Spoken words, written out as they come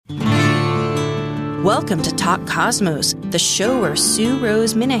Welcome to Talk Cosmos, the show where Sue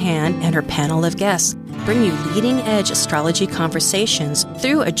Rose Minahan and her panel of guests bring you leading-edge astrology conversations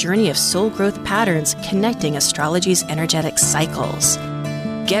through a journey of soul growth patterns connecting astrology's energetic cycles.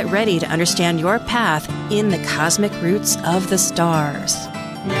 Get ready to understand your path in the cosmic roots of the stars.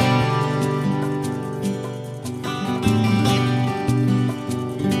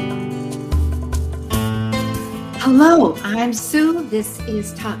 Hello, I'm Sue. This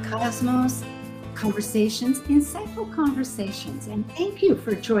is Talk Cosmos Conversations, Insightful Conversations, and thank you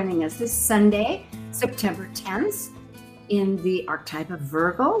for joining us this Sunday, September 10th, in the archetype of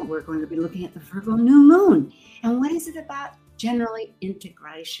Virgo. We're going to be looking at the Virgo new moon. And what is it about? Generally,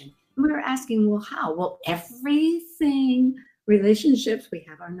 integration. And we were asking, well, how? Well, everything, relationships, we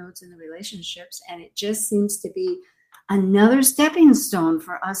have our notes in the relationships, and it just seems to be another stepping stone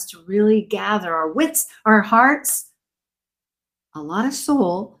for us to really gather our wits, our hearts, a lot of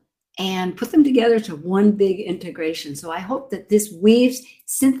soul, and put them together to one big integration. So I hope that this weaves,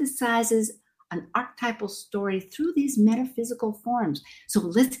 synthesizes an archetypal story through these metaphysical forms. So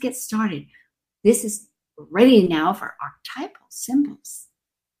let's get started. This is ready now for archetypal symbols.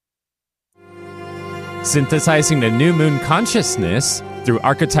 Synthesizing the new moon consciousness through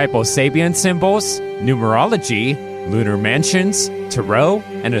archetypal Sabian symbols, numerology, lunar mansions, tarot,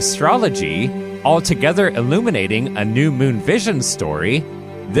 and astrology, all together illuminating a new moon vision story.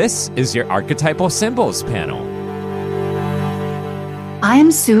 This is your Archetypal Symbols panel.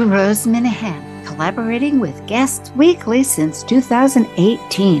 I'm Sue Rose Minahan, collaborating with guests weekly since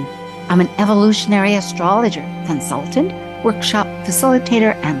 2018. I'm an evolutionary astrologer, consultant, workshop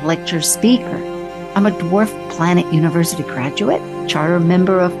facilitator, and lecture speaker. I'm a Dwarf Planet University graduate, charter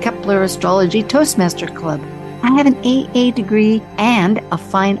member of Kepler Astrology Toastmaster Club. I have an AA degree and a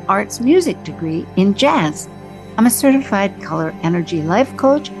fine arts music degree in jazz. I'm a certified color energy life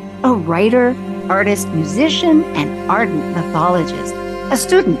coach, a writer, artist, musician, and ardent mythologist, a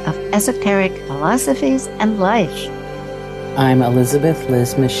student of esoteric philosophies and life. I'm Elizabeth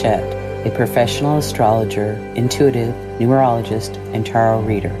Liz Machette, a professional astrologer, intuitive, numerologist, and tarot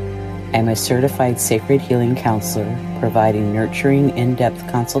reader. I'm a certified sacred healing counselor, providing nurturing, in-depth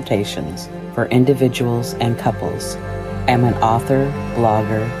consultations for individuals and couples. I'm an author,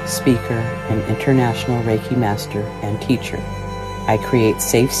 blogger, speaker, and international Reiki master and teacher. I create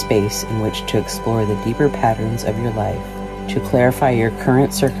safe space in which to explore the deeper patterns of your life, to clarify your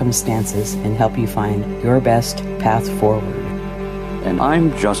current circumstances and help you find your best path forward. And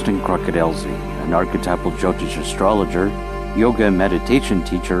I'm Justin Crocodelsy, an archetypal Jyotish astrologer, yoga and meditation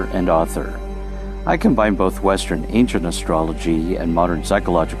teacher, and author. I combine both Western ancient astrology and modern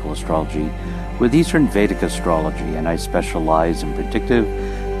psychological astrology with Eastern Vedic astrology, and I specialize in predictive,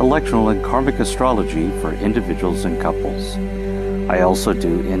 electional, and karmic astrology for individuals and couples. I also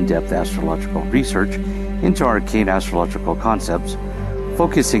do in-depth astrological research into arcane astrological concepts,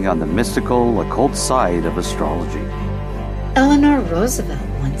 focusing on the mystical, occult side of astrology. Eleanor Roosevelt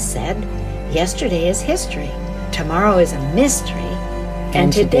once said, "Yesterday is history, tomorrow is a mystery,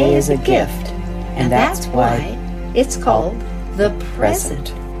 and today is a gift." And that's why it's called the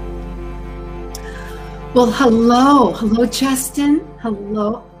present. Well, hello, Justin.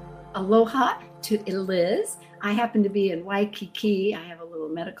 Hello, aloha to Liz. I happen to be in Waikiki. I have a little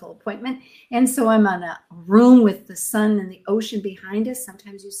medical appointment. And so I'm on a room with the sun and the ocean behind us.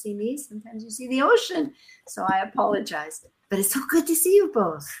 Sometimes you see me, sometimes you see the ocean. So I apologize. But it's so good to see you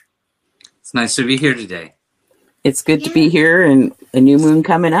both. It's nice to be here today. It's good to be here, and a new moon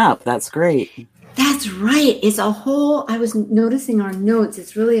coming up. That's great. That's right. It's a whole, I was noticing our notes.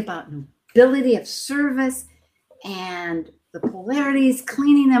 It's really about nobility of service and the polarities,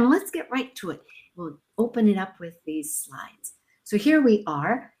 cleaning them. Let's get right to it. We'll open it up with these slides. So here we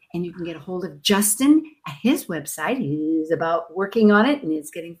are, and you can get a hold of Justin at his website. He's about working on it, and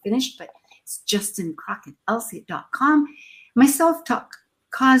it's getting finished, but it's justincrocketelsie.com. Myself, Talk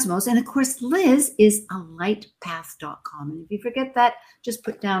Cosmos, and of course, Liz is a lightpath.com. And if you forget that, just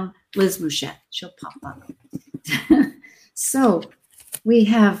put down Liz Mouchette. She'll pop up. So we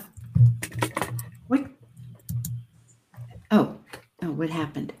have, what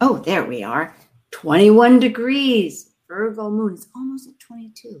happened? Oh, there we are. 21 degrees, Virgo moon. It's almost at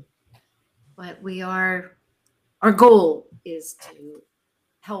 22. But our goal is to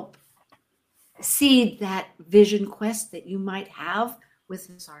help seed that vision quest that you might have with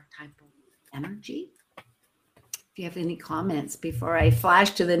this archetypal energy. If you have any comments before I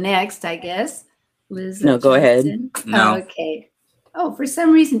flash to the next, I guess. Liz? No, go ahead. No. Oh, okay. Oh, for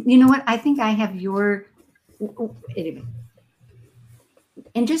some reason, you know what? I think I have your, anyway.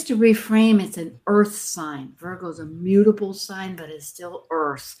 And just to reframe, it's an earth sign. Virgo's a mutable sign, but it's still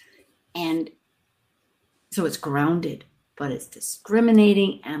earth. And So it's grounded, but it's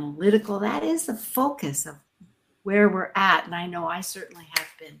discriminating, analytical. That is the focus of where we're at. And I know I certainly have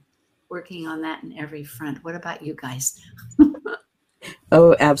been working on that in every front. What about you guys?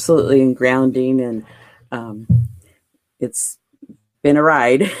 Oh, absolutely. And grounding. And it's been a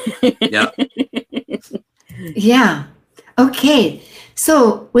ride. Yeah. Yeah. Okay.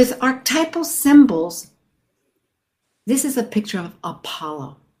 So with archetypal symbols, this is a picture of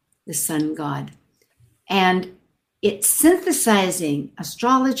Apollo, the sun god. And it's synthesizing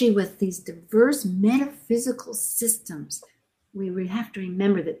astrology with these diverse metaphysical systems. We have to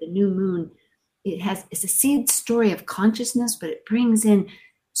remember that the new moon, it's a seed story of consciousness, but it brings in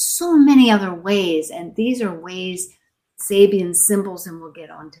so many other ways. And these are ways, Sabian symbols, and we'll get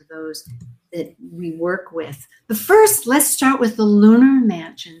onto those that we work with. But first, let's start with the lunar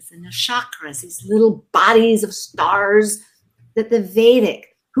mansions and the chakras, these little bodies of stars that the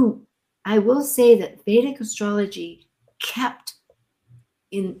Vedic, who I will say that Vedic astrology kept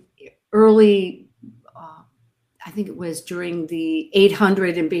in early, I think it was during the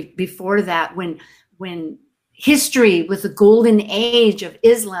 800 and before that, when history with the golden age of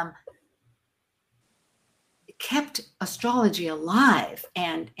Islam kept astrology alive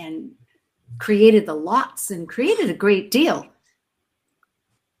and created the lots and created a great deal.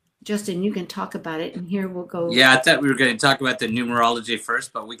 Justin, you can talk about it, and here we'll go. Yeah, I thought we were going to talk about the numerology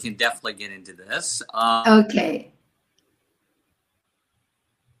first, but we can definitely get into this. Okay.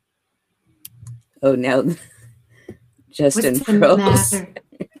 Oh, now Justin What's the froze. matter?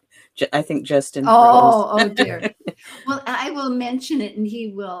 I think Justin froze. Oh dear. Well, I will mention it, and he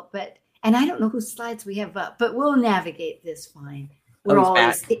will, and I don't know whose slides we have up, but we'll navigate this fine. We're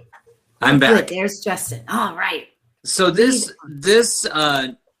always back. I'm back. Good. There's Justin. All right. So this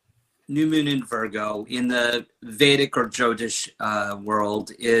new moon in Virgo in the Vedic or Jyotish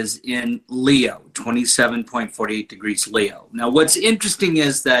world is in Leo, 27.48 degrees Leo. Now, what's interesting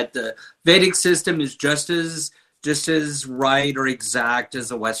is that the Vedic system is just as right or exact as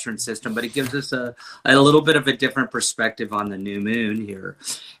the Western system, but it gives us a little bit of a different perspective on the new moon here.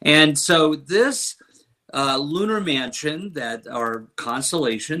 And so this lunar mansion or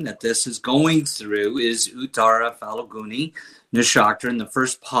constellation that this is going through is Uttara Phalguni Nakshatra in the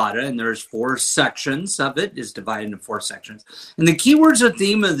first pada, and there's 4 sections of it, is divided into 4 sections. And the keywords or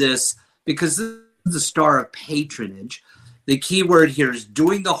theme of this, because this is the star of patronage, the key word here is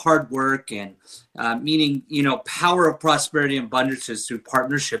doing the hard work and meaning, power of prosperity and abundance is through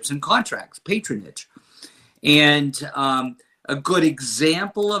partnerships and contracts, patronage. And a good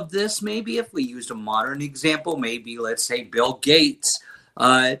example of this, maybe if we used a modern example, maybe let's say Bill Gates,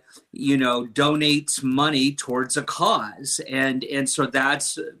 donates money towards a cause. And so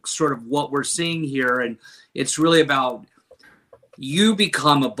that's sort of what we're seeing here. And it's really about you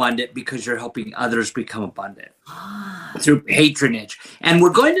become abundant because you're helping others become abundant through patronage. And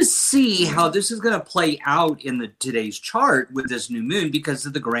we're going to see how this is going to play out in today's chart with this new moon because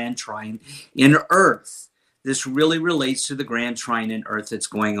of the grand trine in Earth. This really relates to the grand trine in Earth that's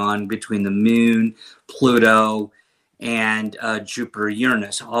going on between the moon, Pluto, and Jupiter,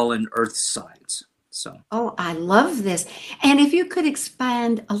 Uranus, all in Earth signs. So. Oh, I love this. And if you could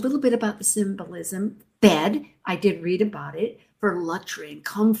expand a little bit about the symbolism, bed, I did read about it, for luxury and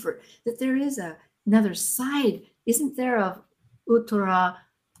comfort, that there is another side, isn't there, of Uttara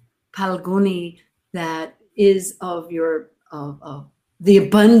Phalguni that is of the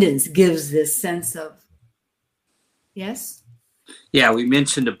abundance, gives this sense of, yes? Yeah, we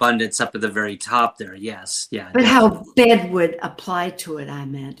mentioned abundance up at the very top there. Yes, yeah. But how bed would apply to it, I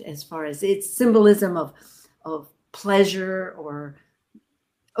meant, as far as its symbolism of pleasure or,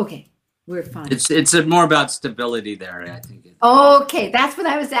 okay, we're fine. It's more about stability there, I think. Okay, that's what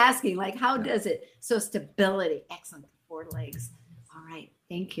I was asking. Like, how does it? So stability, excellent, 4 legs. All right,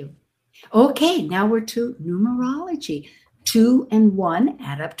 thank you. Okay, now we're to numerology. 2 and 1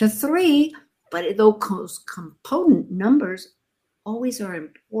 add up to 3, but those component numbers always are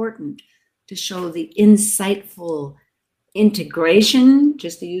important to show the insightful integration,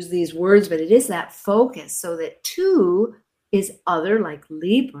 just to use these words, but it is that focus. So that 2 is other, like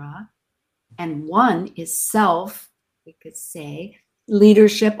Libra, and 1 is self, we could say,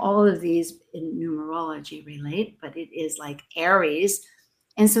 leadership. All of these in numerology relate, but it is like Aries.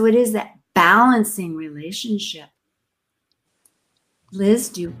 And so it is that balancing relationship. Liz,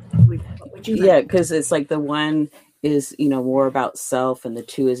 would you like? Yeah, because it's like the 1 is, more about self, and the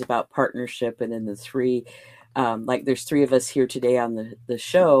 2 is about partnership, and then the 3, like there's 3 of us here today on the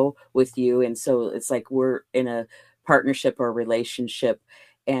show with you, and so it's like we're in a partnership or relationship.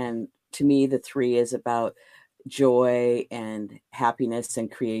 And to me, the 3 is about joy and happiness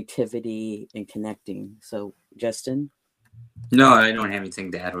and creativity and connecting. So, Justin? No, I don't have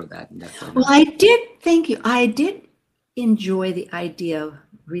anything to add with that. Definitely Well, thank you. I did enjoy the idea of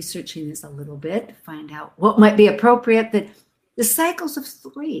researching this a little bit to find out what might be appropriate. That the cycles of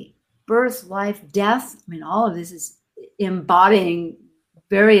three, birth, life, death, I mean, all of this is embodying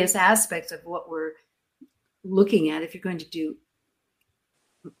various aspects of what we're looking at. If you're going to do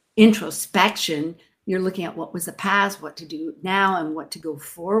introspection, you're looking at what was the past, what to do now, and what to go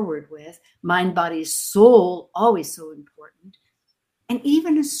forward with. Mind, body, soul, always so important. And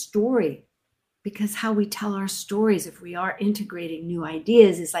even a story, because how we tell our stories, if we are integrating new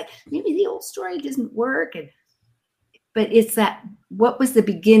ideas, is like maybe the old story doesn't work. But it's that, what was the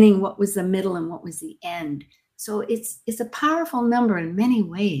beginning, what was the middle, and what was the end? So it's a powerful number in many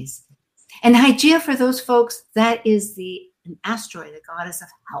ways. And Hygeia, for those folks, that is an asteroid, the goddess of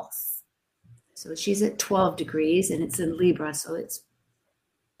health. So she's at 12 degrees and it's in Libra, so it's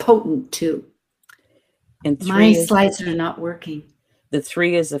potent too. And my slides are not working. The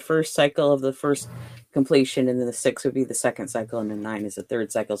 3 is the first cycle of the first completion, and then the 6 would be the second cycle, and then 9 is the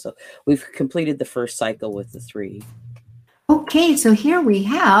third cycle. So we've completed the first cycle with the 3. Okay, so here we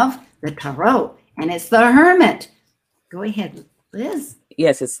have the Tarot, and it's the Hermit. Go ahead, Liz.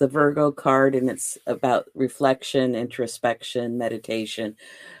 Yes, it's the Virgo card, and it's about reflection, introspection, meditation.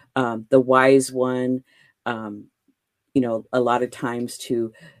 The Wise One, a lot of times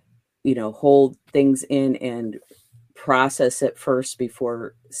to, hold things in and process it first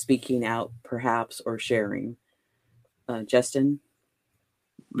before speaking out, perhaps, or sharing. Justin?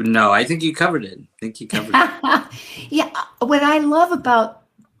 No, I think you covered it. Yeah, what I love about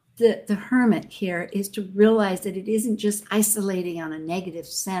the Hermit here is to realize that it isn't just isolating on a negative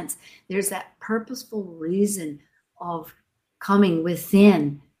sense. There's that purposeful reason of coming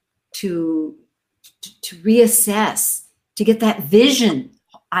within to reassess, to get that vision,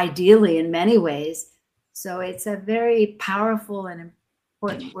 ideally in many ways. So it's a very powerful and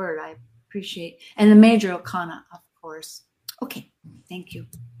important word. I appreciate. And the major arcana, of course. Okay, thank you.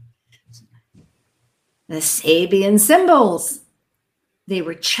 The Sabian symbols. They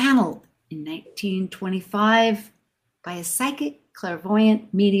were channeled in 1925 by a psychic,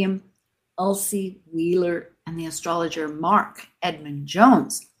 clairvoyant medium, Elsie Wheeler, and the astrologer Mark Edmund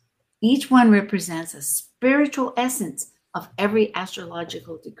Jones. Each one represents a spiritual essence of every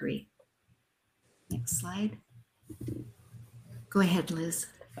astrological degree. Next slide. Go ahead, Liz.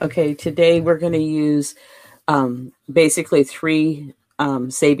 Okay, today we're going to use basically 3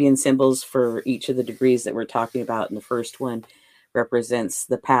 Sabian symbols for each of the degrees that we're talking about. And the first one represents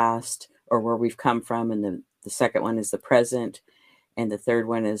the past, or where we've come from, and the second one is the present, and the third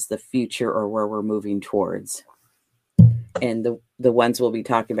one is the future, or where we're moving towards. And the ones we'll be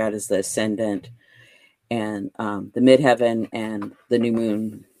talking about is the ascendant, and the midheaven, and the new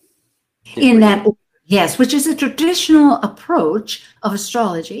moon degree. In that, yes, which is a traditional approach of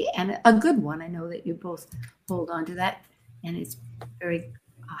astrology, and a good one. I know that you both hold on to that, and it's very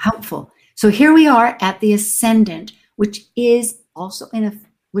helpful. So here we are at the ascendant, which is also in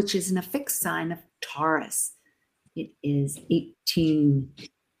a fixed sign of Taurus. It is 18.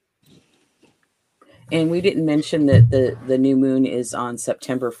 And we didn't mention that the new moon is on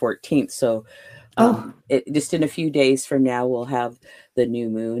September 14th. So just in a few days from now, we'll have the new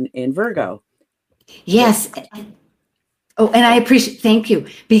moon in Virgo. Yes. And I appreciate, thank you,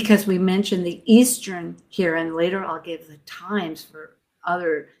 because we mentioned the Eastern here, and later I'll give the times for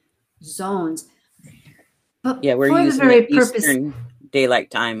other zones. But yeah, we're for using the very the purpose, Eastern daylight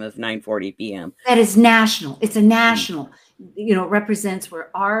time of 9:40 p.m. That is national. It's a national, represents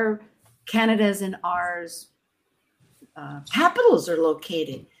where our Canada's and ours capitals are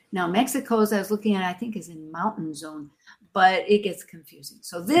located. Now, Mexico's, I was looking at, I think is in mountain zone, but it gets confusing.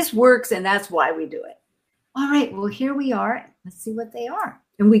 So this works, and that's why we do it. All right, well, here we are. Let's see what they are.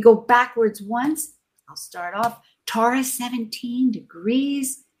 And we go backwards once. I'll start off. Taurus, 17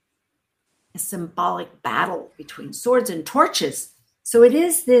 degrees. A symbolic battle between swords and torches. So it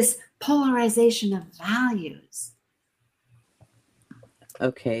is this polarization of values.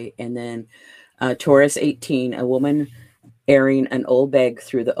 Okay, and then Taurus 18, a woman airing an old bag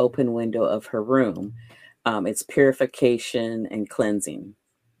through the open window of her room. It's purification and cleansing.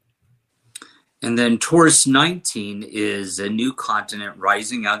 And then Taurus 19 is a new continent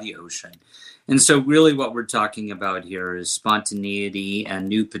rising out of the ocean. And so really what we're talking about here is spontaneity and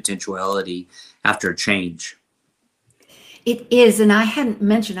new potentiality after change. It is, and I hadn't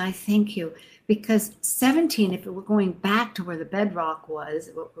mentioned, I thank you, because 17, if we're going back to where the bedrock was,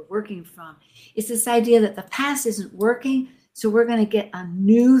 what we're working from, it's this idea that the past isn't working, so we're going to get a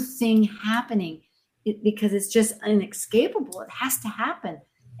new thing happening. because it's just inescapable. It has to happen.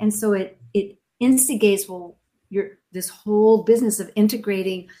 And so it instigates, well, this whole business of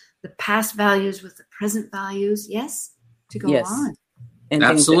integrating the past values with the present values, yes, to go on. And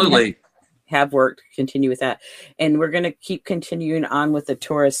absolutely have worked, continue with that. And we're going to keep continuing on with the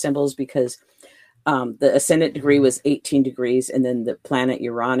Taurus symbols because the ascendant degree was 18 degrees, and then the planet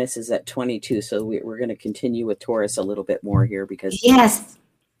Uranus is at 22. So we're going to continue with Taurus a little bit more here because yes,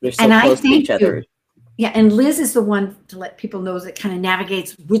 they're so close to each other. Yeah, and Liz is the one to let people know that kind of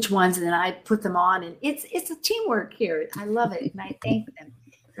navigates which ones, and then I put them on, and it's a teamwork here. I love it, and I thank them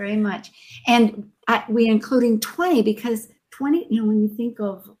very much. And we including 20 because 20, when you think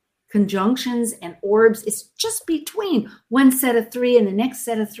of conjunctions and orbs, it's just between one set of 3 and the next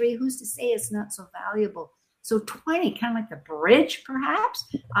set of 3. Who's to say it's not so valuable? So 20, kind of like the bridge, perhaps.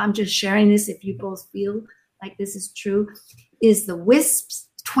 I'm just sharing this if you both feel like this is true, is the wisps,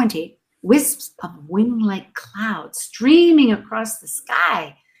 20. Wisps of wing-like clouds streaming across the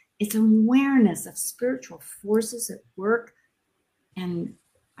sky. It's awareness of spiritual forces at work and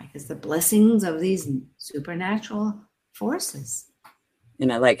I guess the blessings of these supernatural forces.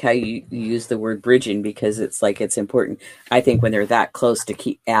 And I like how you use the word bridging because it's like it's important, I think, when they're that close to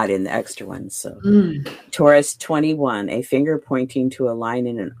keep add in the extra ones. So Taurus 21, a finger pointing to a line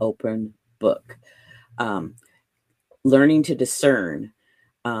in an open book. Learning to discern.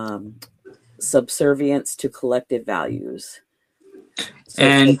 Subservience to collective values. So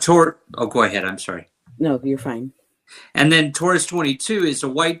and go ahead. I'm sorry. No, you're fine. And then Taurus 22 is a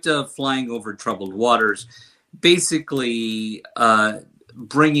white dove flying over troubled waters, basically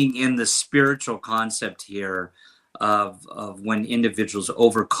bringing in the spiritual concept here of when individuals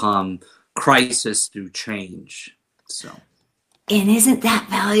overcome crisis through change. So. And isn't that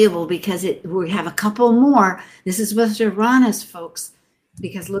valuable? Because we have a couple more. This is with Uranus, folks.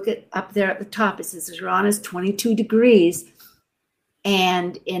 Because look at up there at the top, it says Uranus 22 degrees.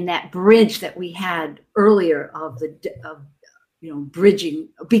 And in that bridge that we had earlier of bridging,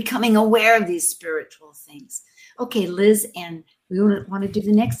 becoming aware of these spiritual things. Okay, Liz, and we want to do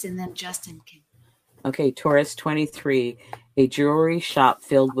the next, and then Justin can. Okay, Taurus 23, a jewelry shop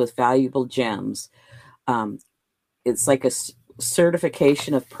filled with valuable gems. It's like a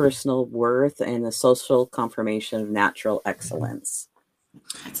certification of personal worth and a social confirmation of natural excellence.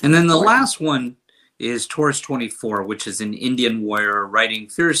 And then the last one is Taurus 24, which is an Indian warrior riding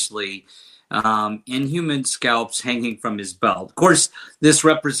fiercely, inhuman scalps hanging from his belt. Of course, this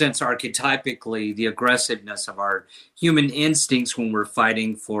represents archetypically the aggressiveness of our human instincts when we're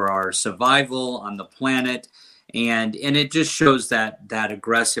fighting for our survival on the planet. And it just shows that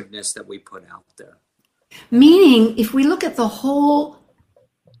aggressiveness that we put out there. Meaning, if we look at the whole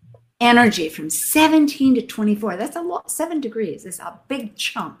energy from 17 to 24, that's a lot, 7 degrees. It's a big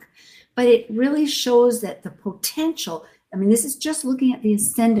chunk, but it really shows that the potential, this is just looking at the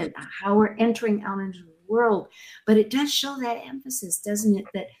ascendant, how we're entering out into the world, but it does show that emphasis, doesn't it?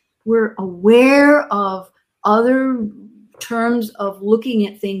 That we're aware of other terms of looking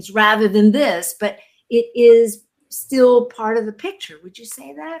at things rather than this, but it is still part of the picture. Would you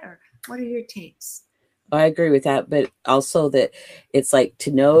say that, or what are your takes? I agree with that, but also that it's like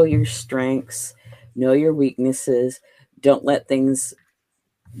to know your strengths, know your weaknesses, don't let things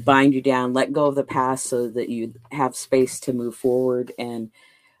bind you down, let go of the past so that you have space to move forward. And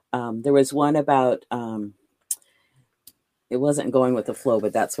there was one about, it wasn't going with the flow,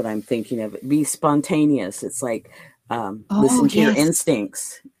 but that's what I'm thinking of. Be spontaneous. It's like, listen to your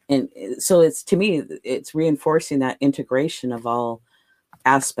instincts. And so it's, to me, it's reinforcing that integration of all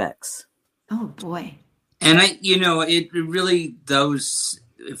aspects. Oh boy. And it really,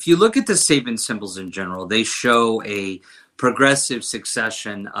 if you look at the Sabian symbols in general, they show a progressive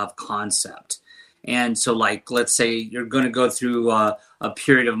succession of concept. And so, like, let's say you're going to go through a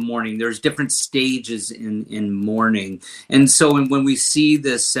period of mourning. There's different stages in mourning. And so when we see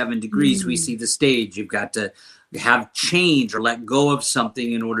the 7 degrees, we see the stage. You've got to have change or let go of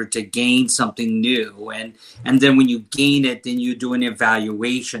something in order to gain something new. And then when you gain it, then you do an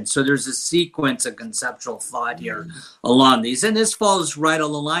evaluation. So there's a sequence of conceptual thought here along these. And this falls right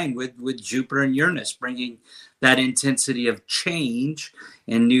on the line with Jupiter and Uranus, bringing that intensity of change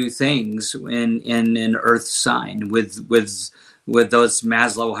and new things in an earth sign with those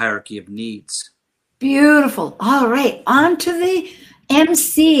Maslow hierarchy of needs. Beautiful. All right. On to the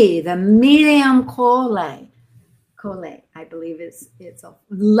MC, the medium cole. Cole, I believe it's a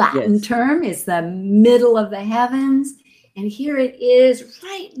Latin term. It's the middle of the heavens. And here it is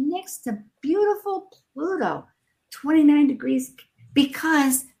right next to beautiful Pluto, 29 degrees,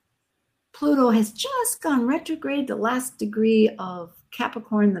 because Pluto has just gone retrograde, the last degree of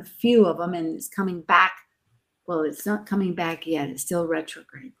Capricorn, the few of them, and it's coming back. Well, it's not coming back yet. It's still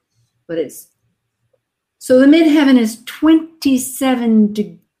retrograde, but so the midheaven is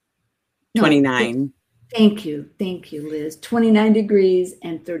 27 29. Thank you, Liz. 29 degrees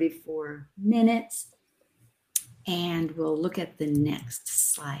and 34 minutes. And we'll look at the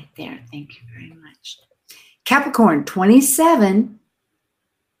next slide there. Thank you very much. Capricorn, 27,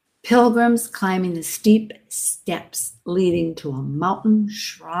 pilgrims climbing the steep steps leading to a mountain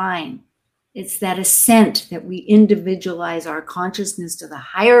shrine. It's that ascent that we individualize our consciousness to the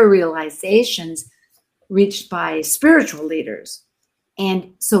higher realizations reached by spiritual leaders.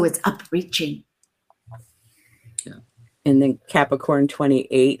 And so it's upreaching. Yeah. And then Capricorn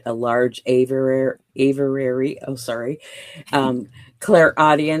 28, a large aviary,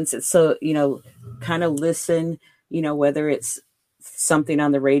 clairaudience. It's so, kind of listen, whether it's something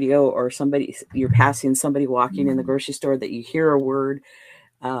on the radio or you're passing somebody walking in the grocery store that you hear a word,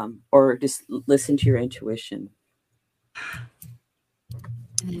 or just listen to your intuition.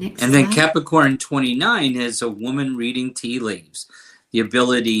 And then Capricorn 29 is a woman reading tea leaves, the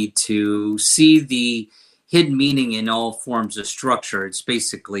ability to see the hidden meaning in all forms of structure. It's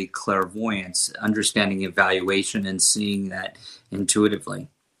basically clairvoyance, understanding evaluation and seeing that intuitively.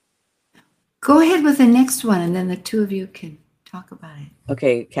 Go ahead with the next one, and then the two of you can talk about it.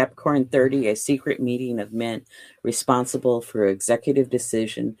 Okay, Capricorn 30, a secret meeting of men responsible for executive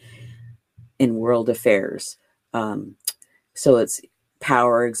decision in world affairs. So it's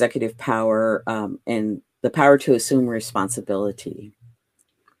power, executive power, and the power to assume responsibility.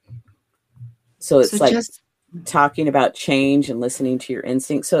 So it's talking about change and listening to your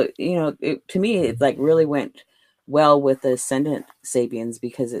instincts. So, to me, it really went well with the Ascendant Sabians,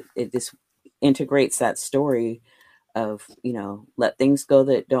 because it just integrates that story of, let things go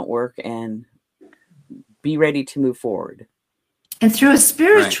that don't work and be ready to move forward. And through a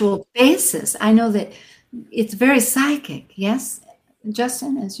spiritual basis, I know that it's very psychic. Yes,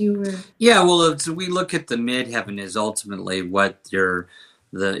 Justin, as you were. Yeah, well, we look at the midheaven as ultimately what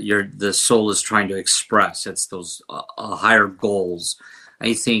the soul is trying to express. It's those higher goals.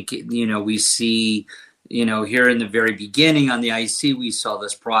 I think, we see, here in the very beginning on the IC, we saw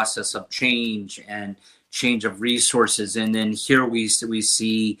this process of change and change of resources. And then here we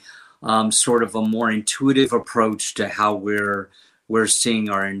see sort of a more intuitive approach to how we're seeing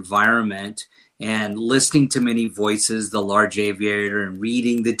our environment, and listening to many voices, the large aviator, and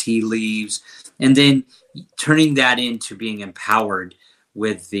reading the tea leaves, and then turning that into being empowered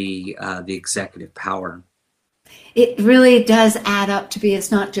with the executive power. It really does add up to be,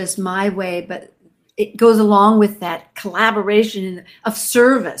 it's not just my way, but it goes along with that collaboration of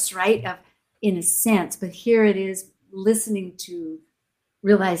service, right? In a sense, but here it is listening to,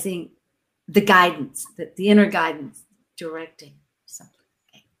 realizing the guidance, the inner guidance directing. So,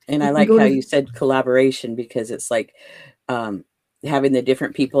 okay. And I like how you said collaboration, because it's like having the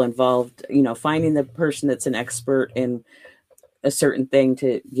different people involved, finding the person that's an expert in a certain thing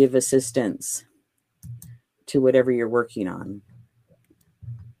to give assistance to whatever you're working on.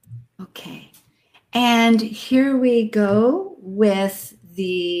 Okay. And here we go with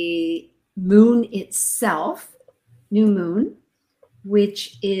the moon itself, new moon,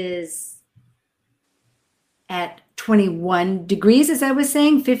 which is at 21 degrees, as I was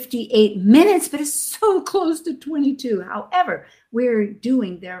saying, 58 minutes, but it's so close to 22. However, we're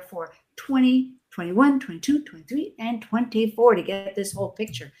doing, therefore, 20, 21, 22, 23, and 24 to get this whole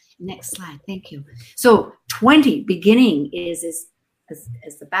picture. Next slide. Thank you. So 20 beginning is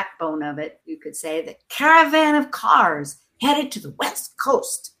as the backbone of it, you could say, the caravan of cars headed to the West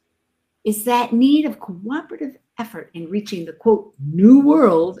Coast. It's that need of cooperative effort in reaching the, quote, new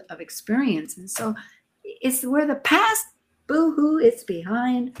world of experience. And so it's where the past, boo-hoo, it's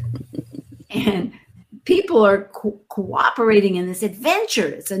behind. And people are cooperating in this adventure.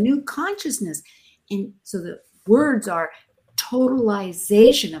 It's a new consciousness. And so the words are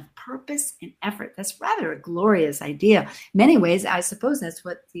totalization of purpose and effort. That's rather a glorious idea. In many ways, I suppose that's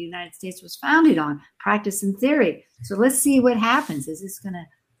what the United States was founded on, practice and theory. So let's see what happens. Is this going to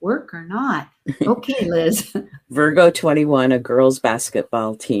work or not? Okay, Liz. Virgo 21, a girls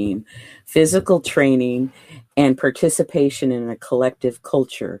basketball team, physical training and participation in a collective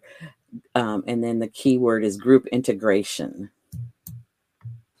culture. And then the key word is group integration.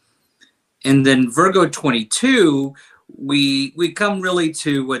 And then Virgo 22, we come really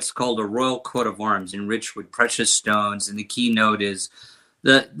to what's called a royal coat of arms, enriched with precious stones. And the keynote is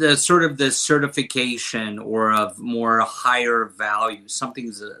the sort of the certification or of more higher value.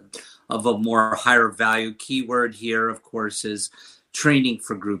 Something's of a more higher value. Keyword here, of course, is training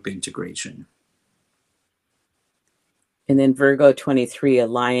for group integration. And then Virgo 23, a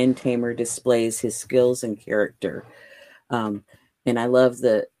lion tamer displays his skills and character. And I love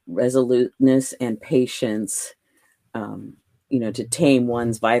the resoluteness and patience, to tame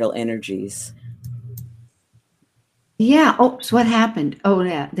one's vital energies. Yeah. Oh, so what happened? Oh,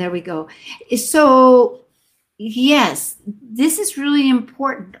 yeah, there we go. So, yes, this is really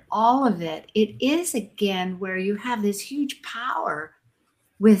important. All of it. It is, again, where you have this huge power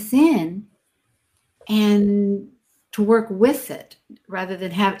within and to work with it rather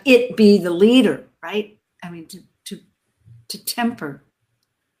than have it be the leader, right? I mean, to temper.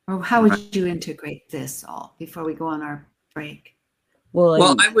 Or how would you integrate this all before we go on our break?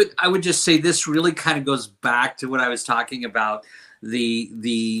 Well, I would just say this really kind of goes back to what I was talking about, the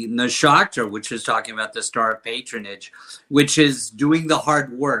Nakshatra, which is talking about the star of patronage, which is doing the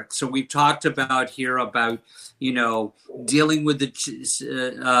hard work. So we've talked about here about, dealing with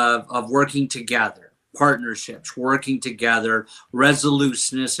the of working together, partnerships, working together,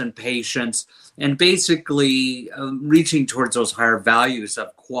 resoluteness and patience, and basically reaching towards those higher values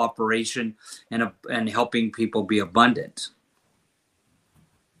of cooperation and helping people be abundant.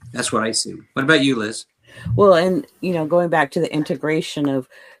 That's what I see. What about you, Liz? Well, and, going back to the integration of,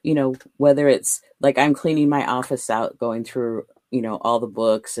 whether it's like I'm cleaning my office out, going through, all the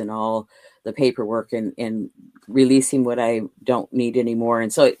books and all the paperwork and releasing what I don't need anymore.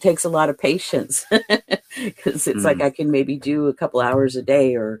 And so it takes a lot of patience because it's like I can maybe do a couple hours a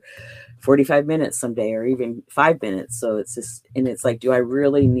day or 45 minutes someday or even 5 minutes. So it's just, and it's like, do I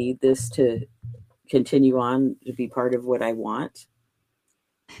really need this to continue on to be part of what I want?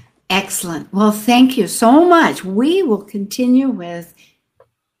 Excellent. Well, thank you so much. We will continue with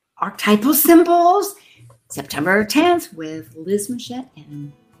archetypal symbols September 10th with Liz Machette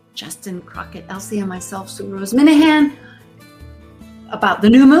and Justin Crockett-Elsie and myself, Sue Rose Minahan, about the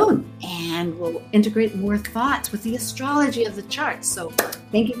new moon. And we'll integrate more thoughts with the astrology of the charts. So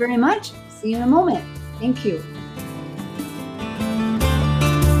thank you very much. See you in a moment. Thank you.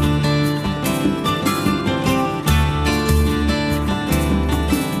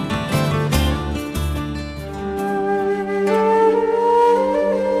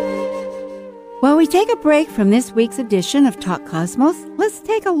 While we take a break from this week's edition of Talk Cosmos, let's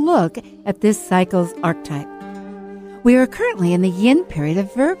take a look at this cycle's archetype. We are currently in the yin period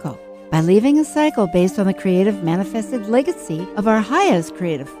of Virgo. By leaving a cycle based on the creative manifested legacy of our highest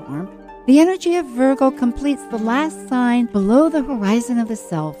creative form, the energy of Virgo completes the last sign below the horizon of the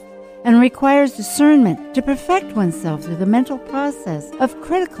self and requires discernment to perfect oneself through the mental process of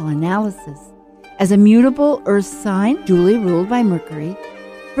critical analysis. As a mutable earth sign duly ruled by Mercury,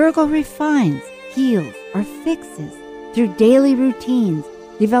 Virgo refines, heals, or fixes through daily routines,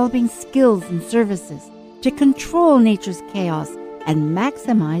 developing skills and services to control nature's chaos and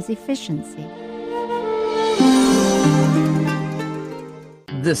maximize efficiency.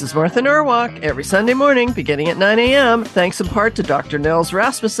 This is Martha Norwalk every Sunday morning beginning at 9 a.m. Thanks in part to Dr. Nels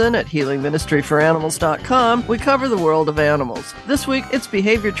Rasmussen at HealingMinistryForAnimals.com. We cover the world of animals. This week, it's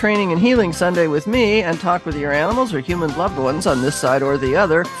Behavior Training and Healing Sunday with me and talk with your animals or human loved ones on this side or the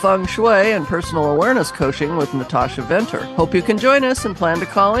other. Feng Shui and Personal Awareness Coaching with Natasha Venter. Hope you can join us and plan to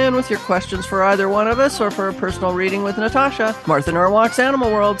call in with your questions for either one of us or for a personal reading with Natasha. Martha Norwalk's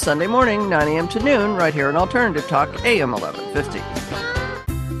Animal World, Sunday morning, 9 a.m. to noon, right here on Alternative Talk, AM 1150.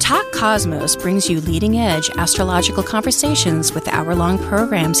 Talk Cosmos brings you leading-edge astrological conversations with hour-long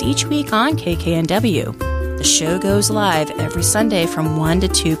programs each week on KKNW. The show goes live every Sunday from 1 to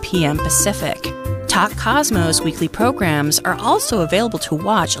 2 p.m. Pacific. Talk Cosmos weekly programs are also available to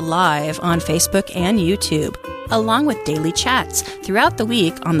watch live on Facebook and YouTube, along with daily chats throughout the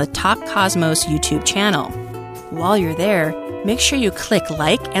week on the Talk Cosmos YouTube channel. While you're there, make sure you click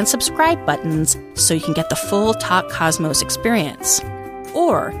like and subscribe buttons so you can get the full Talk Cosmos experience.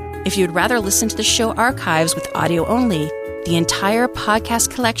 Or, if you'd rather listen to the show archives with audio only, the entire podcast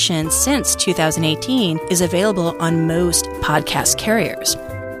collection since 2018 is available on most podcast carriers.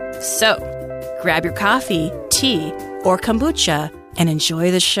 So, grab your coffee, tea, or kombucha and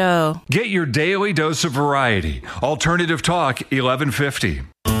enjoy the show. Get your daily dose of variety. Alternative Talk 1150.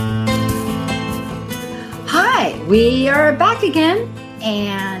 Hi, we are back again,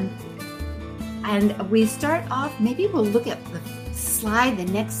 and we start off, maybe we'll look at the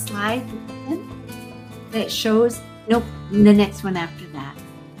next slide that shows, nope, the next one after that.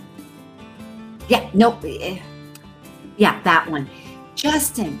 That one.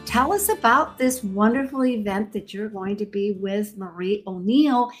 Justin, tell us about this wonderful event that you're going to be with Marie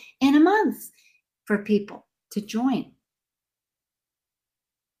O'Neill in a month for people to join.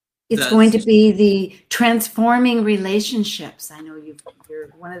 It's going to be the Transforming Relationships. I know you're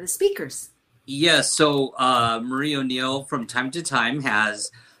one of the speakers. Yes, so Marie O'Neill from time to time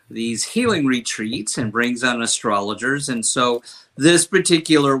has these healing retreats and brings on astrologers. And so this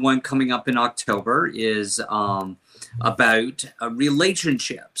particular one coming up in October is about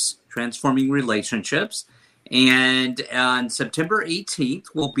relationships, transforming relationships. And on September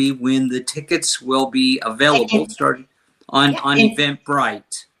 18th will be when the tickets will be available, starting on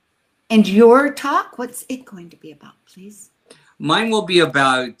Eventbrite. And your talk, what's it going to be about, please? Mine will be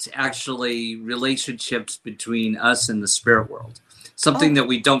about actually relationships between us and the spirit world, something that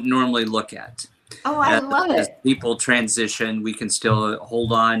we don't normally look at. Oh, I love it. As people transition, we can still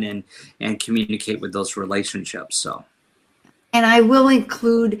hold on and communicate with those relationships. So, and I will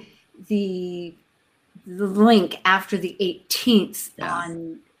include the link after the 18th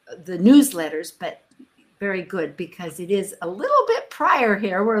on the newsletters, but very good because it is a little bit prior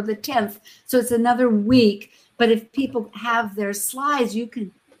here. We're the 10th, so it's another week. But if people have their slides, you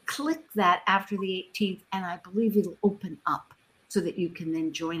can click that after the 18th, and I believe it'll open up so that you can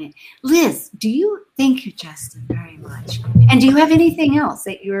then join it. Liz, thank you, Justin, very much. And do you have anything else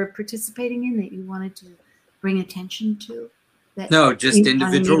that you're participating in that you wanted to bring attention to? No, just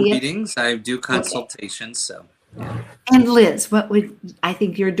individual readings. I do consultations, so. Yeah. And Liz, I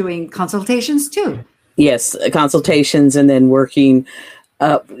think you're doing consultations too. Yes, consultations, and then working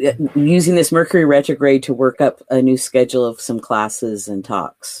using this Mercury retrograde to work up a new schedule of some classes and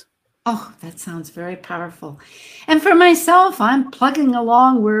talks. Oh, that sounds very powerful. And for myself, I'm plugging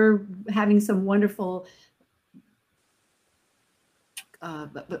along. We're having some wonderful,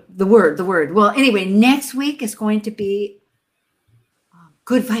 the word. Well, anyway, next week is going to be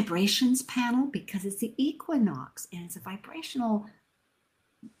Good Vibrations panel because it's the equinox and it's a vibrational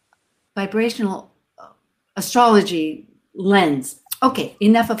astrology lens. Okay,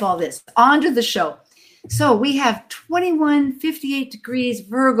 enough of all this. On to the show. So we have 21:58 degrees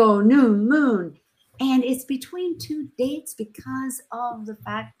Virgo, new moon, and it's between two dates because of the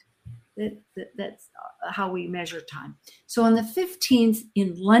fact that that's how we measure time. So on the 15th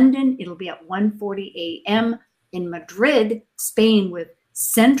in London, it'll be at 1:40 a.m. In Madrid, Spain, with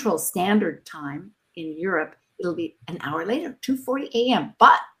Central Standard Time. In Europe, it'll be an hour later, 2:40 a.m.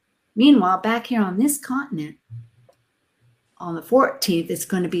 But meanwhile, back here on this continent, on the 14th, it's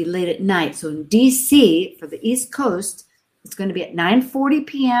going to be late at night. So in DC, for the East Coast, it's going to be at 9:40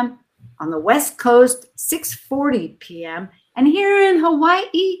 p.m. On the West Coast, 6:40 p.m. And here in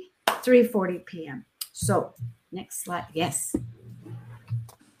Hawaii, 3:40 p.m. So next slide. Yes.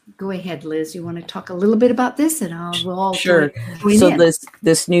 Go ahead, Liz. You want to talk a little bit about this, and we'll all sure. So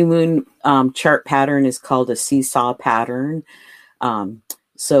this new moon chart pattern is called a seesaw pattern.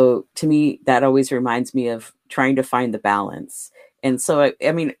 So to me, that always reminds me of trying to find the balance. And so,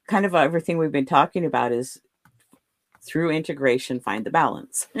 I mean, kind of everything we've been talking about is through integration, find the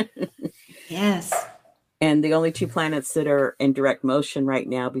balance. Yes. And the only two planets that are in direct motion right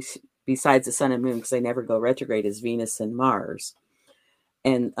now, besides the sun and moon, because they never go retrograde, is Venus and Mars.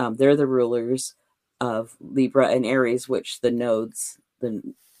 And they're the rulers of Libra and Aries, which the nodes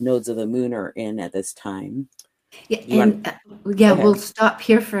of the moon are in at this time. Yeah, we'll stop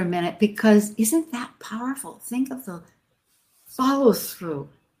here for a minute because isn't that powerful? Think of the follow through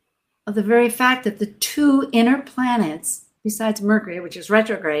of the very fact that the two inner planets, besides Mercury, which is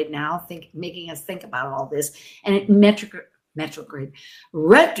retrograde now, making us think about all this, and Mercury. I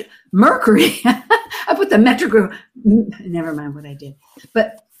put the metrograde. Never mind what I did.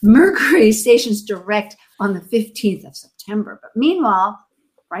 But Mercury stations direct on the 15th of September. But meanwhile,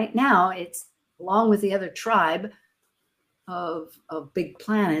 right now, it's along with the other tribe of big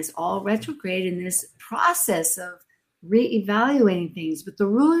planets, all retrograde in this process of reevaluating things. But the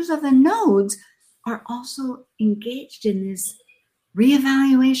rulers of the nodes are also engaged in this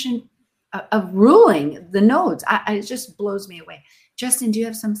reevaluation of ruling the nodes. It just blows me away. Justin, do you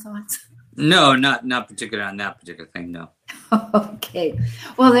have some thoughts? No, not particular on that particular thing, no. Okay.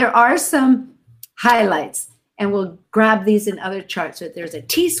 Well, there are some highlights. And we'll grab these in other charts. So there's a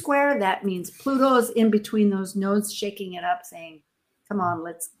T-square. That means Pluto's in between those nodes, shaking it up, saying, come on,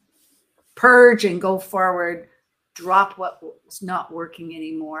 let's purge and go forward, drop what's not working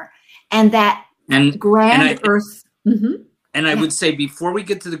anymore. And that grand Earth. Mm-hmm. And I would say before we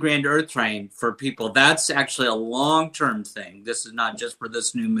get to the grand Earth trine for people, that's actually a long-term thing. This is not just for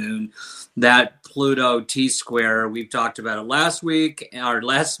this new moon. That Pluto T-square, we've talked about it last week or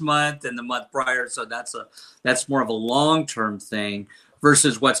last month and the month prior. So that's more of a long-term thing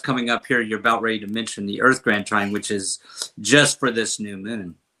versus what's coming up here. You're about ready to mention the Earth grand trine, which is just for this new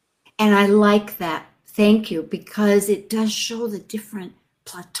moon. And I like that. Thank you, because it does show the different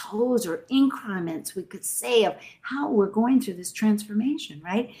plateaus or increments, we could say, of how we're going through this transformation,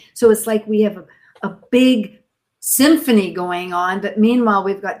 right? So it's like we have a big symphony going on, but meanwhile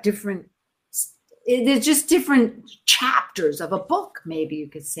we've got there's just different chapters of a book, maybe you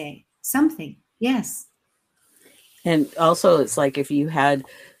could say. Something, yes. And also, it's like if you had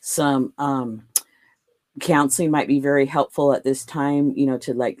some counseling might be very helpful at this time,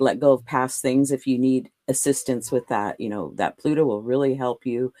 to like let go of past things. If you need assistance with that, that Pluto will really help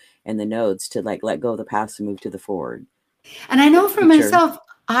you and the nodes to like let go of the past and move to the forward. And I know for myself,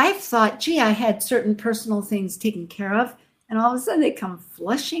 I've thought, gee, I had certain personal things taken care of, and all of a sudden they come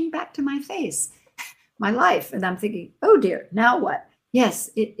flushing back to my face, my life. And I'm thinking, oh dear, now what? Yes,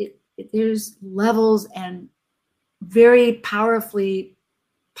 there's levels and very powerfully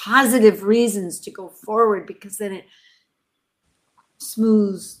positive reasons to go forward, because then it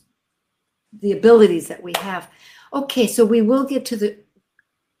smooths the abilities that we have. Okay, so we will get to the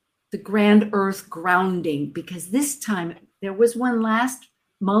grand earth grounding, because this time there was one last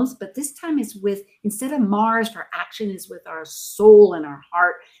month, but this time is with, instead of Mars for action, is with our soul and our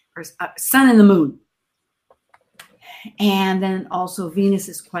heart, our sun and the moon. And then also Venus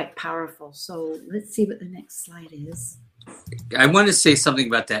is quite powerful. So let's see what the next slide is. I want to say something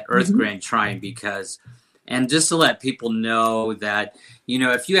about that Earth Grand Trine, because, and just to let people know that,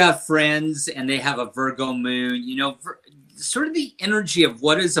 if you have friends and they have a Virgo moon, sort of the energy of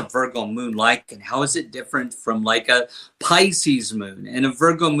what is a Virgo moon like and how is it different from like a Pisces moon. And a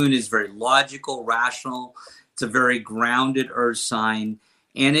Virgo moon is very logical, rational. It's a very grounded earth sign,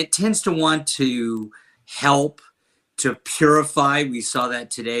 and it tends to want to help, to purify. We saw that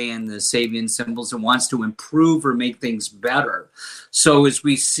today in the Sabian symbols. It wants to improve or make things better. So as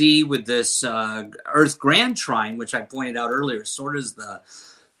we see with this Earth Grand Trine, which I pointed out earlier, sort of is the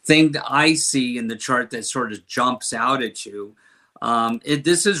thing that I see in the chart that sort of jumps out at you.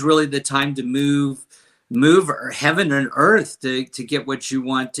 This is really the time to move heaven and earth to get what you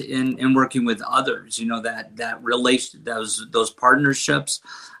want in working with others. That relation, those partnerships.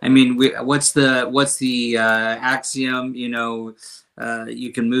 I mean, what's the axiom? You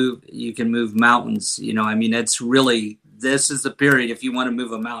can move mountains. I mean, it's really, this is the period if you want to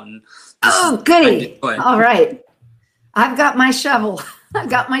move a mountain. Oh, goody! All right, I've got my shovel. I've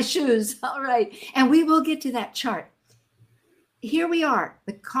got my shoes. All right, and we will get to that chart. Here we are,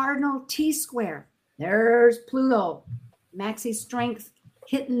 the cardinal T-square. There's Pluto, maxi strength,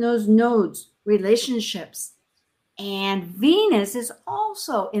 hitting those nodes, relationships. And Venus is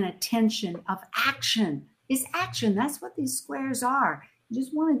also in a tension of action. It's action. That's what these squares are. You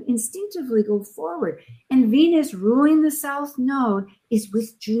just want to instinctively go forward. And Venus ruling the south node is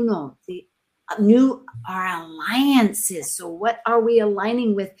with Juno, our alliances. So what are we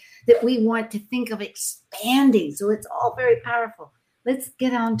aligning with that we want to think of expanding? So it's all very powerful. Let's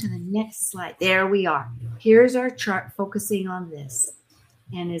get on to the next slide. There we are. Here's our chart focusing on this.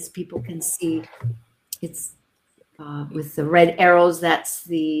 And as people can see, it's with the red arrows, that's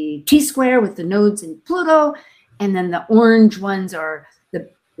the T-square with the nodes in Pluto. And then the orange ones are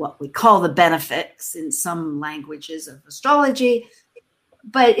what we call the benefics in some languages of astrology.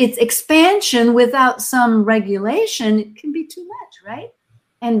 But it's expansion without some regulation. It can be too much, right?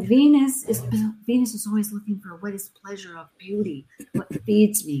 And Venus is always looking for what is pleasure of beauty, what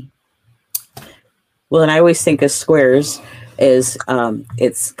feeds me. Well, and I always think of squares as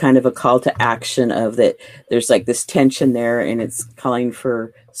it's kind of a call to action of that. There's like this tension there, and it's calling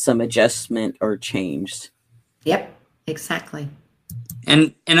for some adjustment or change. Yep, exactly.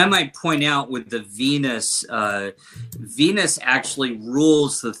 And I might point out with the Venus, Venus actually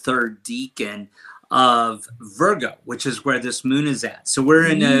rules the third decan of Virgo, which is where this moon is at. So we're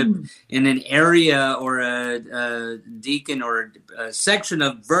in an area or a decan or a section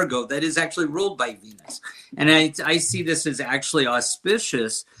of Virgo that is actually ruled by Venus. And I see this as actually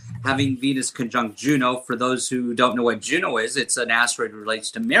auspicious, having Venus conjunct Juno. For those who don't know what Juno is, it's an asteroid that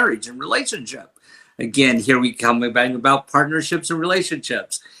relates to marriage and relationship. Again, here we come about partnerships and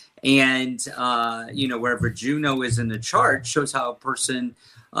relationships. And, wherever Juno is in the chart shows how a person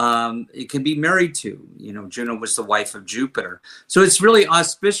it can be married to. Juno was the wife of Jupiter. So it's really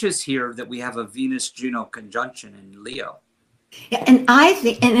auspicious here that we have a Venus-Juno conjunction in Leo. Yeah, and I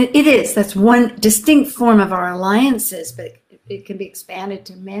think, and it is, that's one distinct form of our alliances, but it can be expanded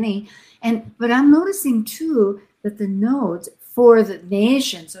to many. But I'm noticing too that the nodes for the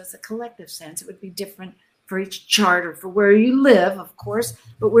nation, so it's a collective sense, it would be different for each chart or for where you live, of course,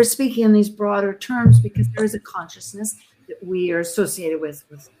 but we're speaking in these broader terms because there is a consciousness that we are associated with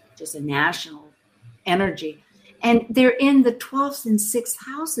just a national energy. And they're in the 12th and 6th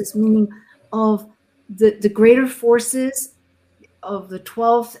houses, meaning of the greater forces of the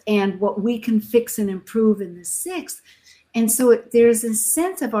 12th and what we can fix and improve in the 6th. And so there's a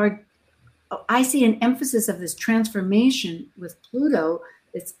sense of I see an emphasis of this transformation with Pluto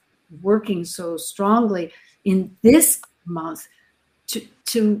that's working so strongly in this month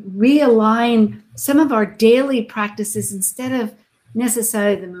to realign some of our daily practices instead of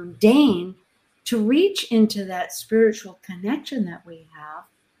necessarily the mundane, to reach into that spiritual connection that we have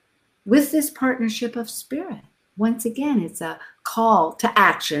with this partnership of spirit. Once again, it's a call to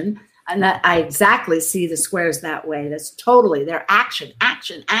action. And I exactly see the squares that way. That's totally their action,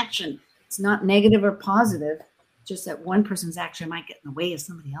 action, action. It's not negative or positive, just that one person's action might get in the way of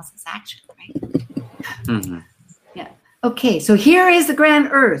somebody else's action, right? Mm-hmm. Yeah. Okay, so here is the grand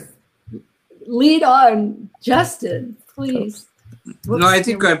earth. Lead on, Justin, please. No, I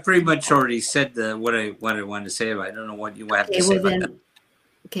think I pretty much already said what I wanted to say about it. I don't know what you have to say about that.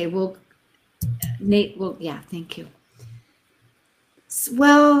 Okay, well, Nate, thank you.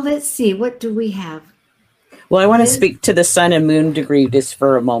 Well, let's see. What do we have? Well, I want to speak to the sun and moon degree just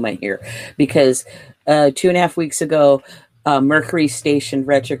for a moment here, because 2.5 weeks ago, Mercury stationed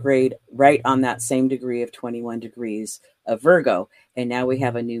retrograde right on that same degree of 21 degrees of Virgo, and now we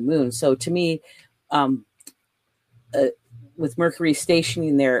have a new moon. So to me, with Mercury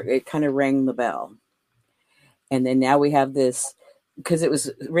stationing there, it kind of rang the bell. And then now we have this, because it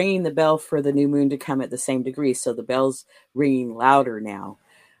was ringing the bell for the new moon to come at the same degree. So the bell's ringing louder now.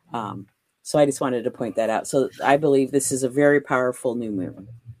 So I just wanted to point that out. So I believe this is a very powerful new moon.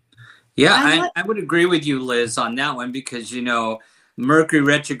 Yeah, I would agree with you, Liz, on that one, because, Mercury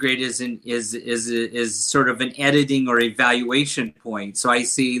retrograde is sort of an editing or evaluation point. So I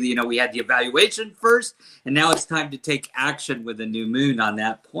see, we had the evaluation first, and now it's time to take action with the new moon on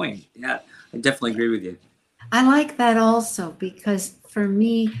that point. Yeah, I definitely agree with you. I like that also, because for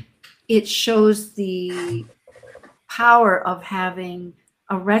me, it shows the power of having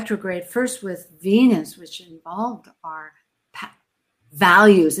a retrograde first with Venus, which involved our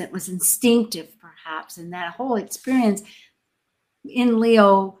values. It was instinctive, perhaps, and that whole experience in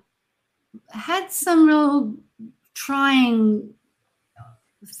Leo had some real trying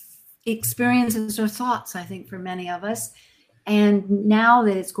experiences or thoughts, I think, for many of us. And now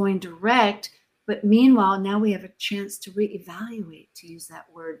that it's going direct, but meanwhile, now we have a chance to reevaluate, to use that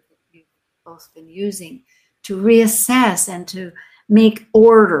word that you've both been using, to reassess and to make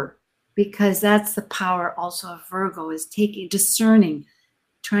order, because that's the power also of Virgo, is discerning,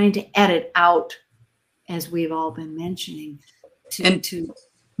 trying to edit out, as we've all been mentioning.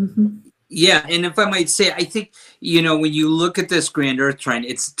 Yeah, and if I might say, I think, when you look at this grand Earth trine,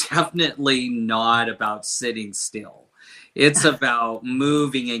 it's definitely not about sitting still. It's about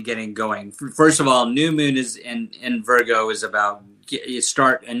moving and getting going. First of all, new moon is in Virgo is about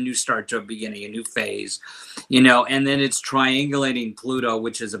a new start to a beginning, a new phase, and then it's triangulating Pluto,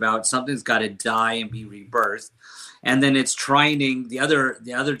 which is about something's got to die and be rebirthed. And then it's trining, the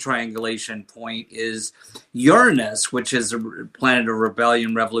other triangulation point is Uranus, which is a planet of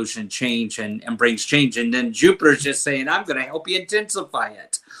rebellion, revolution, change, and brings change. And then Jupiter's just saying, I'm going to help you intensify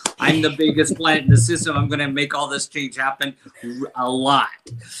it. I'm the biggest planet in the system. I'm going to make all this change happen a lot.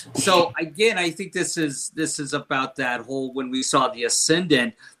 So again, I think this is about that whole, when we saw the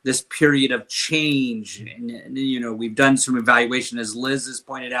ascendant, this period of change. And we've done some evaluation, as Liz has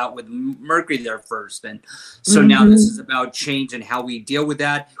pointed out, with Mercury there first. And so now this is about change and how we deal with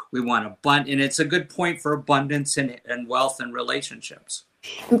that. We want abundance, and it's a good point for abundance and wealth and relationships.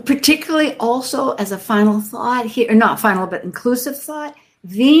 And particularly also as a final thought here, not final, but inclusive thought,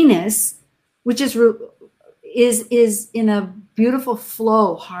 Venus, which is in a beautiful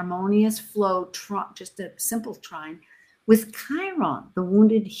flow, harmonious flow, just a simple trine, with Chiron, the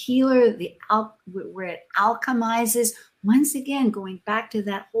wounded healer, where it alchemizes, once again, going back to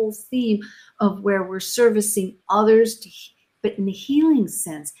that whole theme of where we're servicing others, but in the healing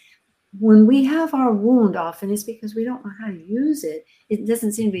sense. When we have our wound, often it's because we don't know how to use it. It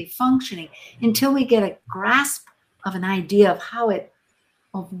doesn't seem to be functioning until we get a grasp of an idea of how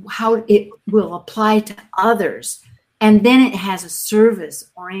it will apply to others. And then it has a service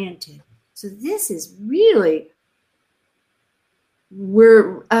oriented. So this is really,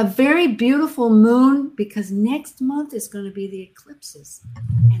 we're a very beautiful moon, because next month is going to be the eclipses.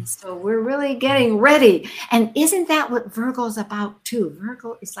 And so we're really getting ready. And isn't that what Virgo's about too?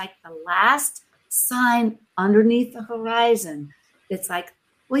 Virgo is like the last sign underneath the horizon. It's like,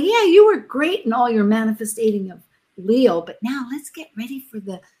 well, yeah, you were great in all your manifestating of Leo, but now let's get ready for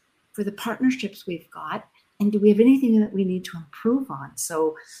the partnerships we've got. And do we have anything that we need to improve on?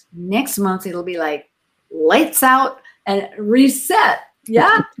 So next month it'll be like lights out and reset.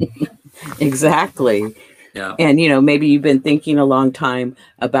 Yeah. Exactly. Yeah. And, maybe you've been thinking a long time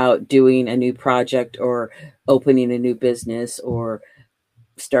about doing a new project or opening a new business or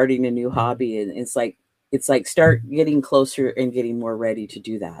starting a new hobby. And it's like start getting closer and getting more ready to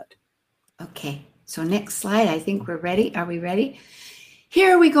do that. Okay. So next slide. I think we're ready. Are we ready?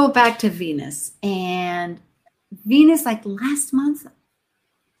 Here we go back to Venus. And Venus, like last month,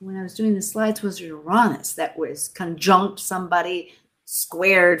 when I was doing the slides, was Uranus that was conjunct somebody,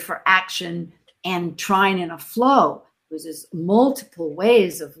 squared for action, and trine in a flow. It was just multiple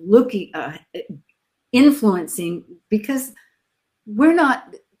ways of looking, influencing, because we're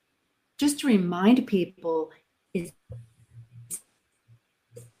not, just to remind people, is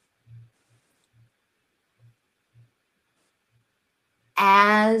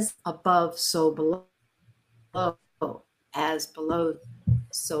as above, so below, as below,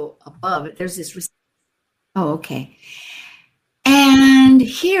 so above. There's this, okay. And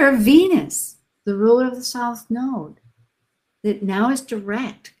here, Venus, the ruler of the South Node, that now is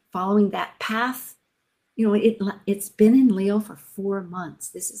direct, following that path. It's been in Leo for 4 months.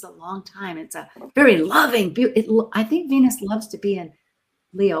 This is a long time. It's a very loving, I think Venus loves to be in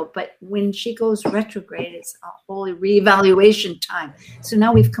Leo, but when she goes retrograde, it's a whole reevaluation time. So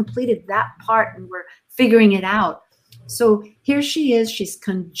now we've completed that part and we're figuring it out. So here she is. She's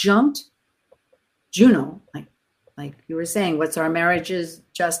conjunct Juno, like you were saying, what's our marriages,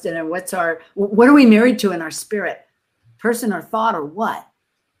 Justin, and what are we married to in our spirit, person or thought or what?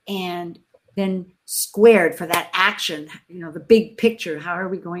 And then squared for that action, the big picture. How are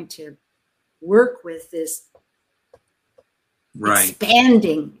we going to work with this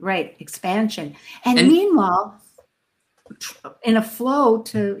expansion? And meanwhile, in a flow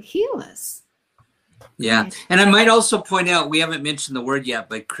to heal us. Yeah. And I might also point out, we haven't mentioned the word yet,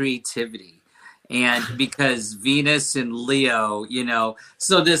 but creativity. And because Venus in Leo,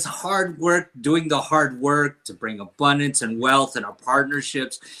 so this hard work, doing the hard work to bring abundance and wealth in our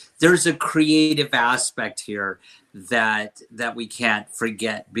partnerships, there's a creative aspect here that we can't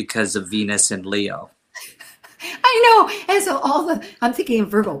forget because of Venus in Leo. I know. And so I'm thinking of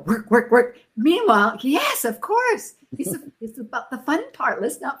Virgo, work. Meanwhile, yes, of course. It's about the fun part.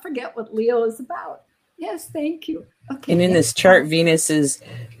 Let's not forget what Leo is about. Yes, thank you. Okay. And in this chart, Venus is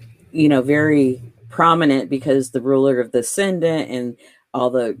very prominent because the ruler of the ascendant and all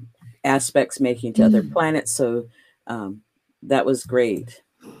the aspects making to other planets. So that was great.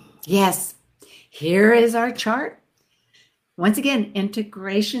 Yes. Here is our chart. Once again,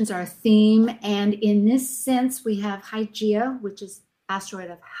 integration's our theme. And in this sense, we have Hygeia, which is asteroid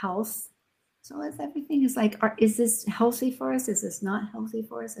of health. So as everything is is this healthy for us? Is this not healthy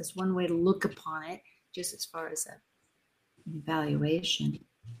for us? That's one way to look upon it, just as far as an evaluation.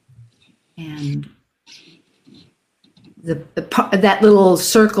 And that little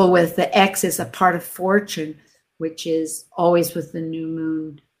circle with the X is a part of fortune, which is always with the new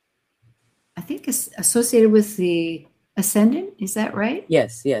moon. I think it's associated with the ascendant. Is that right?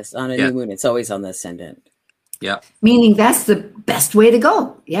 Yes. On a new moon, it's always on the ascendant. Yeah. Meaning that's the best way to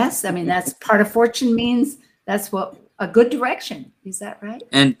go. Yes. I mean, that's part of fortune means that's what a good direction. Is that right?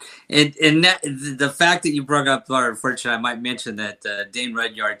 And that, the fact that you brought up part of fortune, I might mention that Dane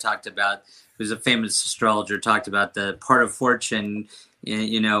Rudyard talked about, who's a famous astrologer, talked about the part of fortune,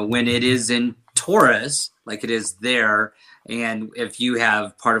 when it is in Taurus, like it is there. And if you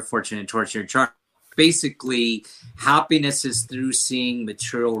have part of fortune in Taurus in your chart, basically happiness is through seeing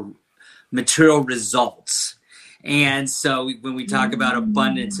material results. And so when we talk about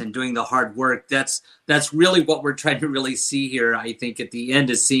abundance and doing the hard work, that's really what we're trying to really see here. I think at the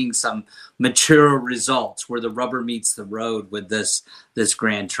end is seeing some material results where the rubber meets the road with this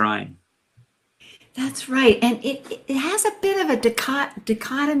grand trine. That's right. And it has a bit of a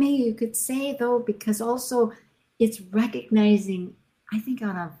dichotomy, you could say, though, because also it's recognizing, I think,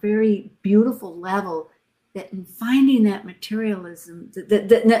 on a very beautiful level, that in finding that materialism,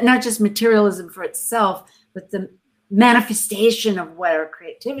 that not just materialism for itself, but the manifestation of what our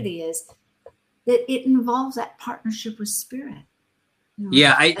creativity is, that it involves that partnership with spirit.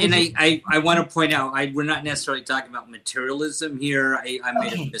 Yeah, I want to point out, we're not necessarily talking about materialism here. I may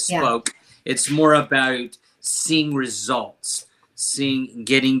have misspoke. Yeah. It's more about seeing results,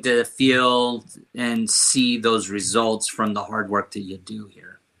 getting to feel and see those results from the hard work that you do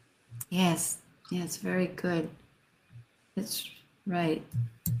here. Yes, very good. That's right.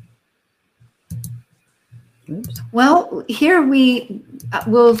 Oops. Well, here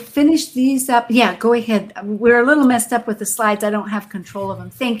we'll finish these up. Yeah, go ahead. We're a little messed up with the slides. I don't have control of them.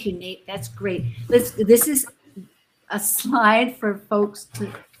 Thank you, Nate. That's great. This is a slide for folks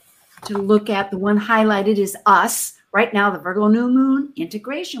to look at. The one highlighted is us right now, the Virgo new moon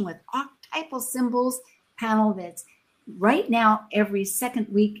integration with archetypal symbols, panel that's right now every second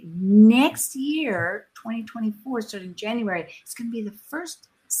week. Next year, 2024, starting January, it's going to be the first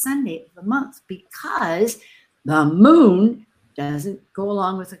Sunday of the month because the moon doesn't go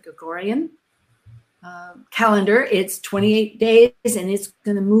along with the Gregorian calendar. It's 28 days and it's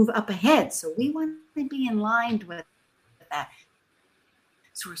going to move up ahead. So we want to be in line with that.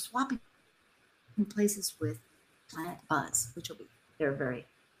 So we're swapping places with Planet Buzz, which will be they're very.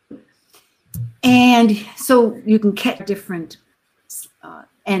 And so you can catch different,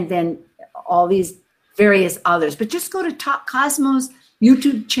 and then all these various others. But just go to Talk Cosmos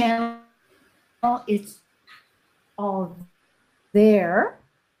YouTube channel. It's all there.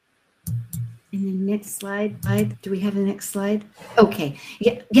 And the next slide. Do we have the next slide? Okay.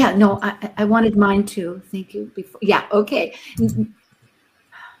 Yeah. No, I wanted mine too. Thank you. Yeah. Okay.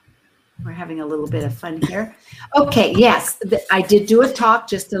 We're having a little bit of fun here. Okay. Yes, I did do a talk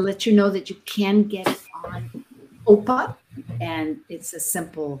just to let you know that you can get it on OPA, and it's a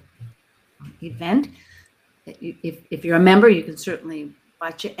simple event. If you're a member, you can certainly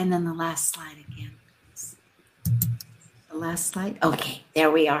watch it. And then the last slide again. The last slide. Okay,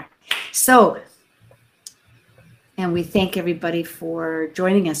 there we are. So, and we thank everybody for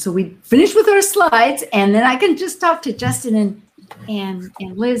joining us. So we finished with our slides, and then I can just talk to Justin and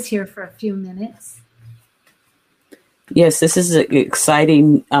Liz here for a few minutes. Yes, this is an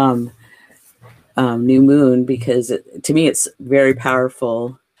exciting new moon because to me it's very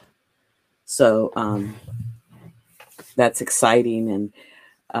powerful. So that's exciting,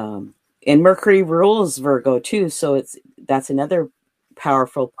 and Mercury rules Virgo too. So that's another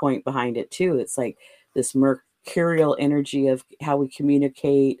powerful point behind it too. It's like this mercurial energy of how we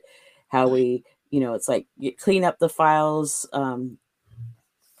communicate, how we, it's like you clean up the files,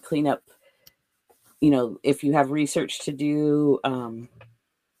 clean up, if you have research to do,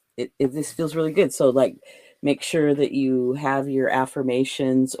 this feels really good. So like, make sure that you have your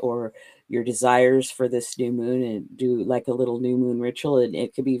affirmations or your desires for this new moon and do like a little new moon ritual. And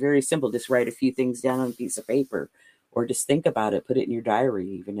it could be very simple. Just write a few things down on a piece of paper or just think about it, put it in your diary,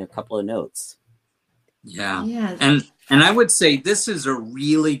 even a couple of notes. Yeah. Yes. And I would say this is a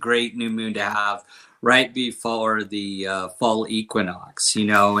really great new moon to have right before the fall equinox,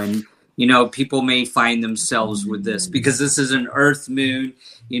 and people may find themselves with this because this is an earth moon,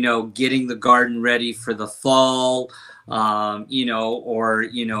 getting the garden ready for the fall, or,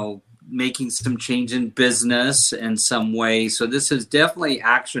 making some change in business in some way. So this is definitely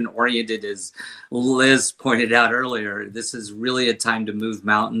action oriented, as Liz pointed out earlier. This is really a time to move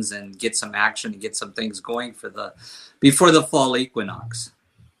mountains and get some action and get some things going before the fall equinox.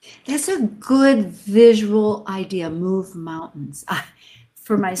 That's a good visual idea. Move mountains.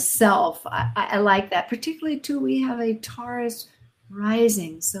 For myself, I like that. Particularly too, we have a Taurus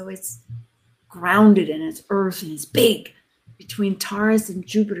rising, so it's grounded in its earth and it's big. Between Taurus and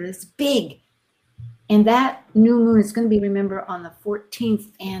Jupiter, it's big. And that new moon is going to be, remember, on the 14th.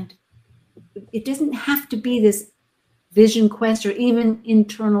 And it doesn't have to be this vision quest or even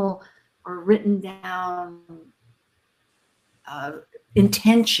internal or written down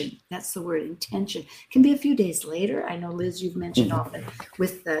intention. That's the word, intention. It can be a few days later. I know, Liz, you've mentioned often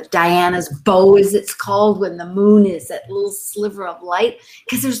with Diana's bow, as it's called, when the moon is that little sliver of light,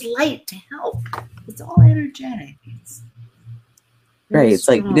 because there's light to help. It's all energetic. Right. It's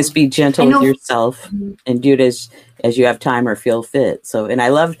like just be gentle with yourself and do it as you have time or feel fit. So, and I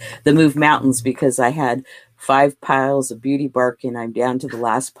love the Move Mountains because I had 5 piles of beauty bark and I'm down to the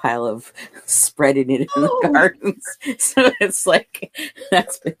last pile of spreading it in the gardens. So it's like,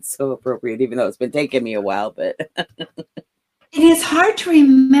 that's been so appropriate, even though it's been taking me a while, but. It is hard to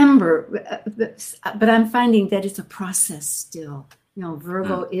remember, but I'm finding that it's a process still.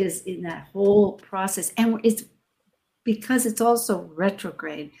 Virgo is in that whole process, and it's because it's also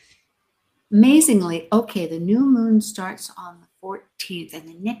retrograde. Amazingly, the new moon starts on the 14th, and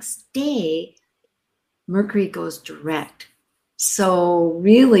the next day, Mercury goes direct. So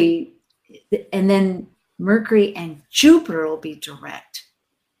really, and then Mercury and Jupiter will be direct,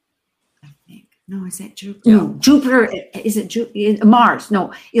 I think. No, is that Jupiter? Yeah. No, Jupiter, is it Mars?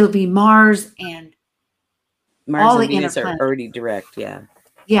 No, it'll be Mars and Mars all and the inner Venus are planets. already direct, yeah.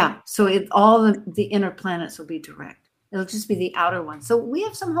 Yeah, so all the inner planets will be direct. It'll just be the outer one. So we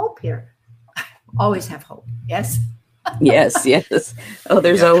have some hope here. Always have hope, yes? Yes. Oh,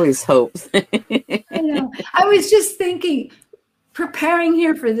 there's always hope. I know. I was just thinking, preparing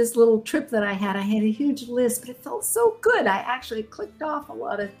here for this little trip that I had a huge list, but it felt so good. I actually clicked off a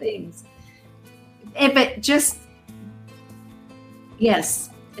lot of things. But just, yes,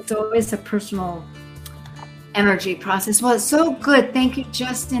 it's always a personal energy process. Well, it's so good. Thank you,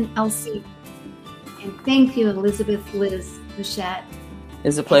 Justin, Elsie, And thank you, Elizabeth Liz Bichette.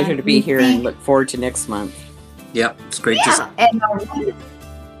 It's a pleasure to be here and look forward to next month. Yep, it's great and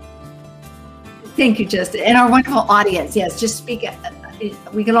thank you, Justin. And our wonderful audience. Yes, just speak.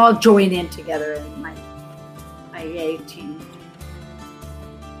 We can all join in together in my yay team.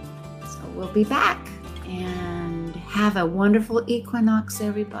 So we'll be back, and have a wonderful equinox,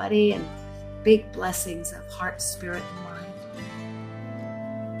 everybody, and big blessings of heart, spirit, and mind.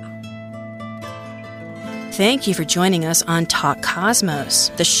 Thank you for joining us on Talk Cosmos,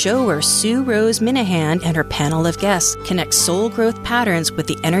 the show where Sue Rose Minahan and her panel of guests connect soul growth patterns with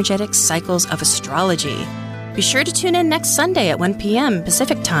the energetic cycles of astrology. Be sure to tune in next Sunday at 1 p.m.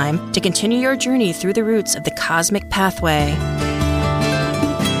 Pacific Time to continue your journey through the roots of the cosmic pathway.